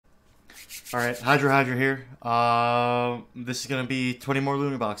Alright, Hydra here. This is gonna be 20 more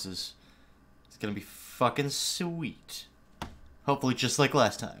lunar boxes. It's gonna be fucking sweet. Hopefully just like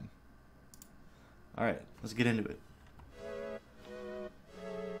last time. Alright, let's get into it.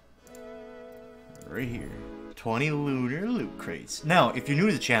 Right here. 20 lunar loot crates. Now, if you're new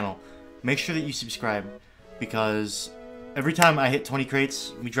to the channel, make sure that you subscribe, because every time I hit 20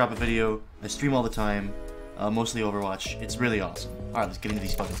 crates, we drop a video. I stream all the time, mostly Overwatch. It's really awesome. Alright, let's get into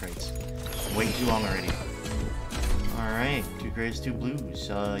these fucking crates. I'm waiting too long already. Alright, 2 grays, 2 blues.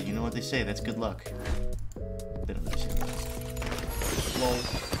 You know what they say, that's good luck. They don't really say that. Lol.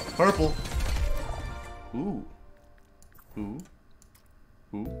 Purple! Ooh. Ooh.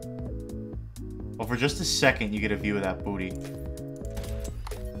 Ooh. Well, for just a second, you get a view of that booty.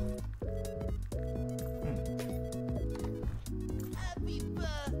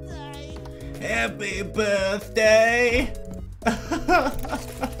 Happy birthday!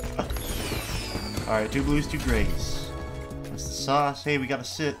 Alright, 2 blues, 2 grays. That's the sauce. Hey, we got a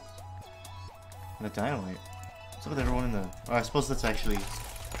sit. And a dynamite. What's up with everyone in the... Oh, I suppose that's actually...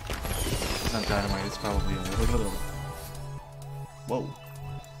 It's not dynamite, it's probably a... Whoa.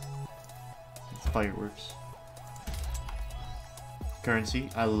 It's fireworks. Currency.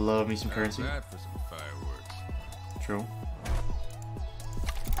 I love me some currency. That for some fireworks. True.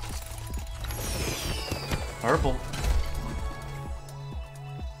 Purple.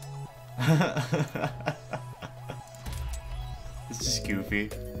 This is goofy.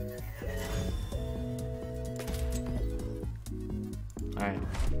 Alright.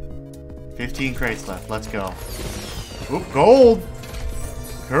 15 crates left. Let's go. Oop, gold!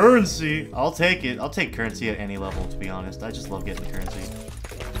 Currency! I'll take it. I'll take currency at any level, to be honest. I just love getting currency.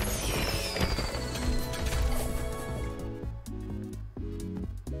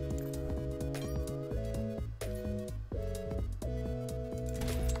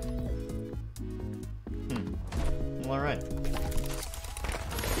 Alright.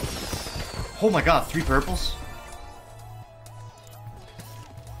 Oh my god, 3 purples?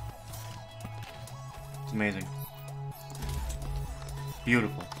 It's amazing.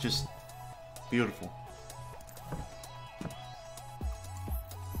 Beautiful. Just beautiful.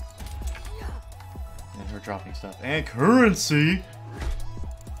 And her dropping stuff. And currency!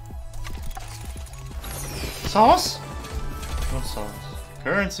 Sauce? No sauce.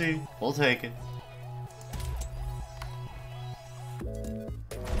 Currency. We'll take it.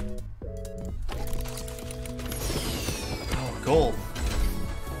 Gold.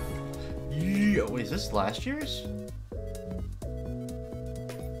 Yeah, wait, is this last year's?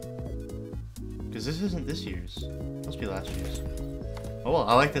 Because this isn't this year's. It must be last year's. Oh well,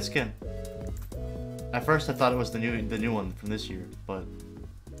 I like that skin. At first I thought it was the new one from this year, but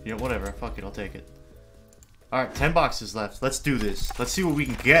you know, whatever, fuck it, I'll take it. Alright, 10 boxes left. Let's do this. Let's see what we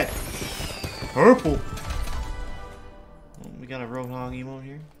can get. Purple! Oh, we got a Roadhog emote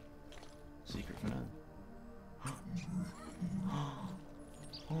here. Secret fan.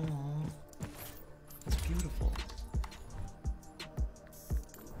 Oh, that's beautiful.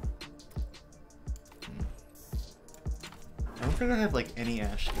 I don't think I have like any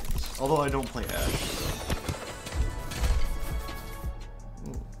Ash skins, although I don't play Ash.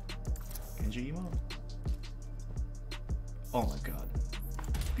 Ooh, Genji emote. Oh my god,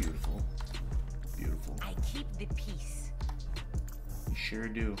 beautiful, beautiful. I keep the peace. You sure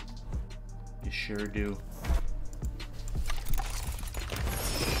do. You sure do.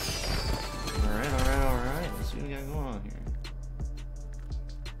 Alright. Let's see what we got going on here.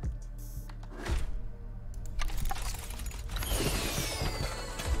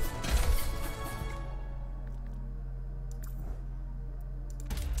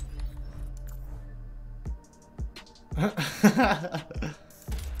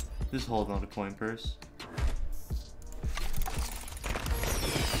 Just holding on a coin purse.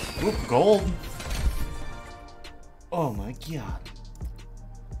 Oop, gold! Oh my god.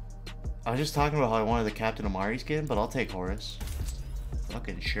 I was just talking about how I wanted the Captain Amari skin, but I'll take Horus.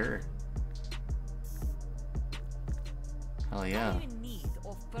 Fucking sure. Hell yeah. What do you need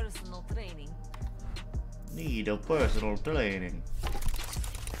of personal training? Need of personal training.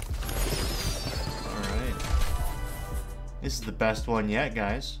 Alright. This is the best one yet,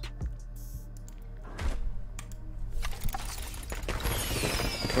 guys.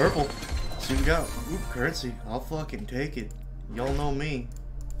 Purple. Let's see what we got. Oop, currency. I'll fucking take it. Y'all know me.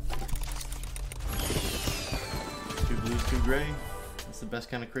 2 blues, 2 gray. That's the best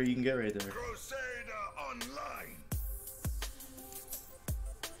kind of crate you can get right there. Crusader Online.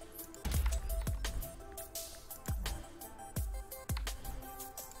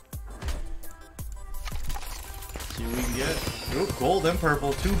 See what we can get. Oh, gold and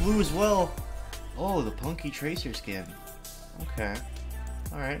purple. 2 blue as well. Oh, the Punky Tracer skin. Okay.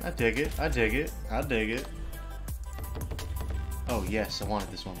 Alright, I dig it. I dig it. I dig it. Oh, yes, I wanted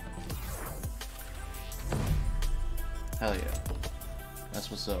this one. Hell yeah.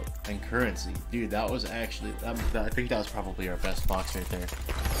 That's what's up. And currency. Dude, that was actually... I think that was probably our best box right there.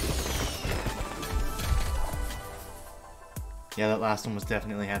 Yeah, that last one was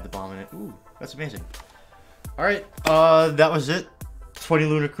definitely had the bomb in it. Ooh, that's amazing. Alright, that was it. 20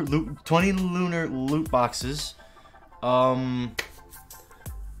 lunar loot boxes. That'll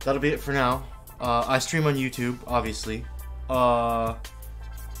be it for now. I stream on YouTube, obviously.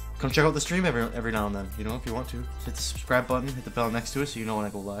 Come check out the stream every now and then, you know, if you want to. Hit the subscribe button, hit the bell next to it so you know when I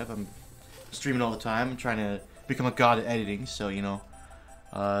go live. I'm streaming all the time. I'm trying to become a god at editing, so, you know,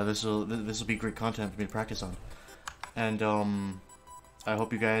 this will be great content for me to practice on. And, I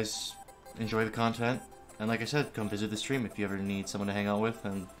hope you guys enjoy the content. And like I said, come visit the stream if you ever need someone to hang out with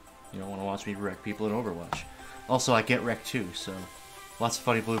and, you know, want to watch me wreck people in Overwatch. Also, I get wrecked too, so lots of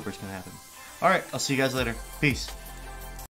funny bloopers can happen. Alright, I'll see you guys later. Peace.